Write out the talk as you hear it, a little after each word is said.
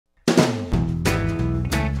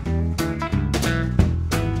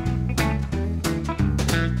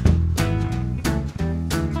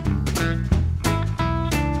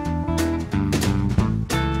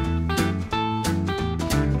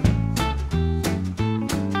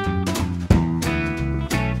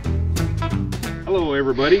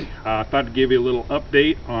everybody. I thought I'd give you a little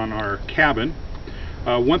update on our cabin.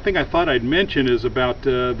 One thing I thought I'd mention is about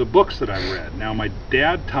the books that I read. Now, my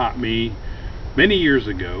dad taught me many years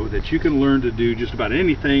ago that you can learn to do just about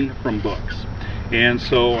anything from books. And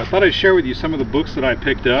so I thought I'd share with you some of the books that I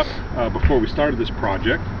picked up before we started this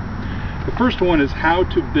project. The first one is How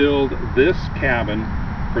to Build This Cabin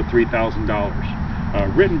for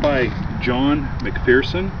 $3,000, written by John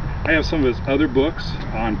McPherson. I have some of his other books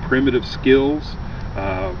on primitive skills,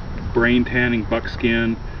 brain tanning,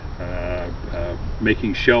 buckskin,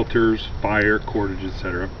 making shelters, fire, cordage,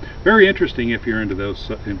 etc. Very interesting if you're into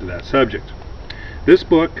that subject. This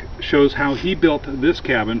book shows how he built this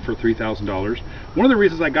cabin for $3,000. One of the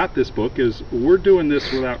reasons I got this book is we're doing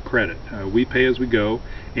this without credit. We pay as we go,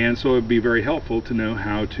 and so it'd be very helpful to know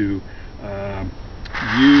how to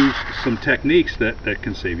use some techniques that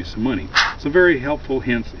can save you some money. Some very helpful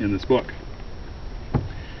hints in this book.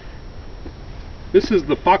 This is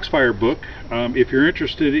the Foxfire book. If you're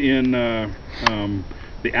interested in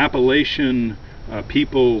the Appalachian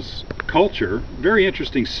people's culture, very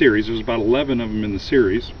interesting series. There's about 11 of them in the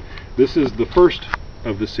series. This is the first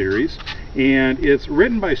of the series, and it's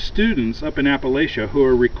written by students up in Appalachia who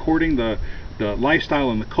are recording the lifestyle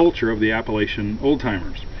and the culture of the Appalachian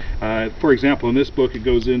old-timers. For example, in this book it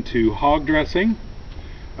goes into hog dressing,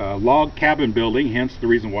 log cabin building, hence the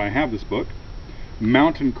reason why I have this book,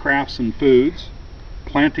 mountain crafts and foods,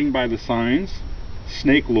 planting by the signs,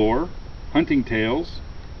 snake lore, hunting tales,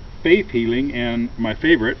 faith healing, and my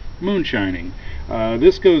favorite, moonshining.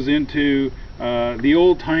 This goes into the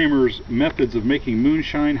old-timers' methods of making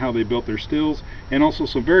moonshine, how they built their stills, and also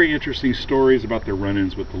some very interesting stories about their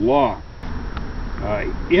run-ins with the law.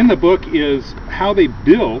 In the book is how they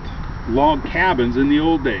built log cabins in the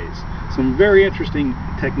old days. Some very interesting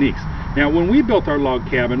techniques. Now, when we built our log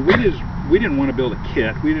cabin, we didn't want to build a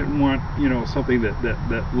kit. We didn't want, you know, something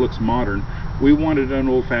that looks modern. We wanted an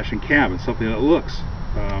old-fashioned cabin, something that looks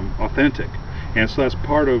authentic. And so that's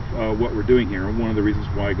part of what we're doing here, and one of the reasons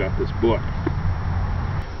why I got this book.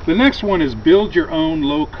 The next one is Build Your Own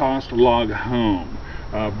Low-Cost Log Home.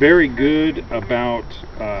 Very good about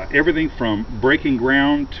everything from breaking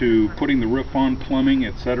ground to putting the roof on, plumbing,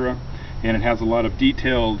 etc. And it has a lot of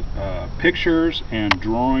detailed pictures and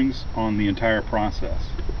drawings on the entire process.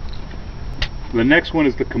 The next one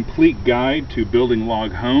is The Complete Guide to Building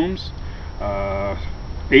Log Homes.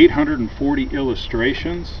 840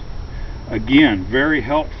 illustrations. Again, very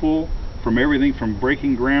helpful, from everything from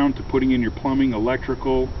breaking ground to putting in your plumbing,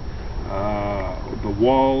 electrical, the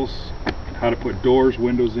walls, how to put doors,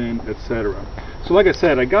 windows in, etc. So like I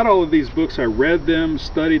said, I got all of these books. I read them,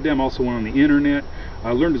 studied them, also went on the internet.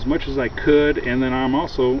 I learned as much as I could, and then I'm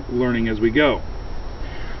also learning as we go.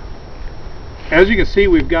 As you can see,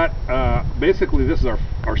 we've got basically this is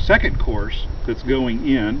our second course that's going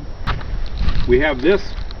in. We have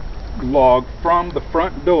this log from the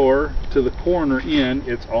front door to the corner in.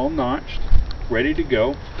 It's all notched, ready to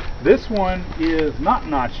go. This one is not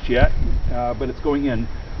notched yet, but it's going in.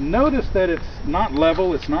 Notice that it's not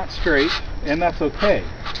level, it's not straight, and that's okay.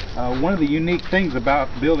 One of the unique things about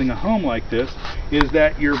building a home like this is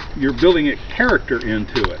that you're building a character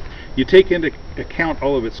into it. You take into account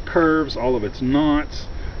all of its curves, all of its knots,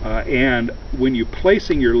 and when you're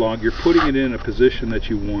placing your log, you're putting it in a position that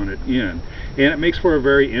you want it in, and it makes for a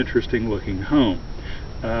very interesting looking home.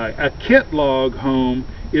 A kit log home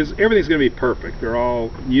is, everything's going to be perfect. They're all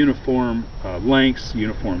uniform lengths,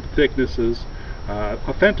 uniform thicknesses.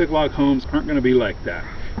 Authentic log homes aren't going to be like that.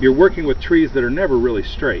 You're working with trees that are never really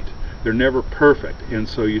straight. They're never perfect, and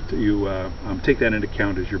so you take that into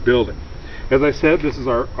account as you're building. As I said, this is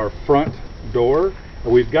our front door.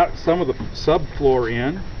 We've got some of the subfloor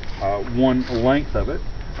in, one length of it.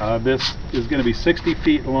 This is going to be 60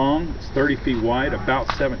 feet long, it's 30 feet wide, about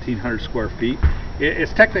 1,700 square feet.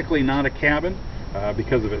 It's technically not a cabin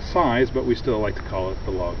because of its size, but we still like to call it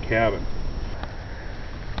the log cabin.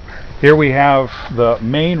 Here we have the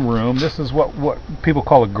main room. This is what people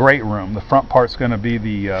call a great room. The front part's going to be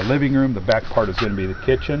the living room, the back part is going to be the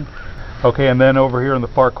kitchen. Okay, and then over here in the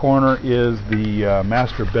far corner is the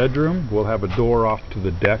master bedroom. We'll have a door off to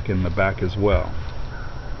the deck in the back as well.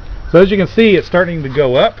 So as you can see, it's starting to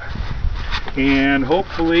go up, and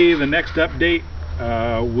hopefully the next update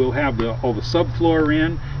we'll have all the subfloor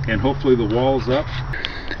in, and hopefully the walls up.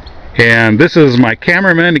 And this is my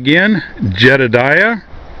cameraman again, Jedediah.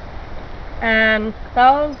 And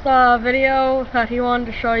that was the video that he wanted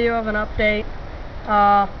to show you of an update.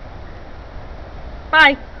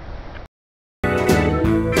 Bye!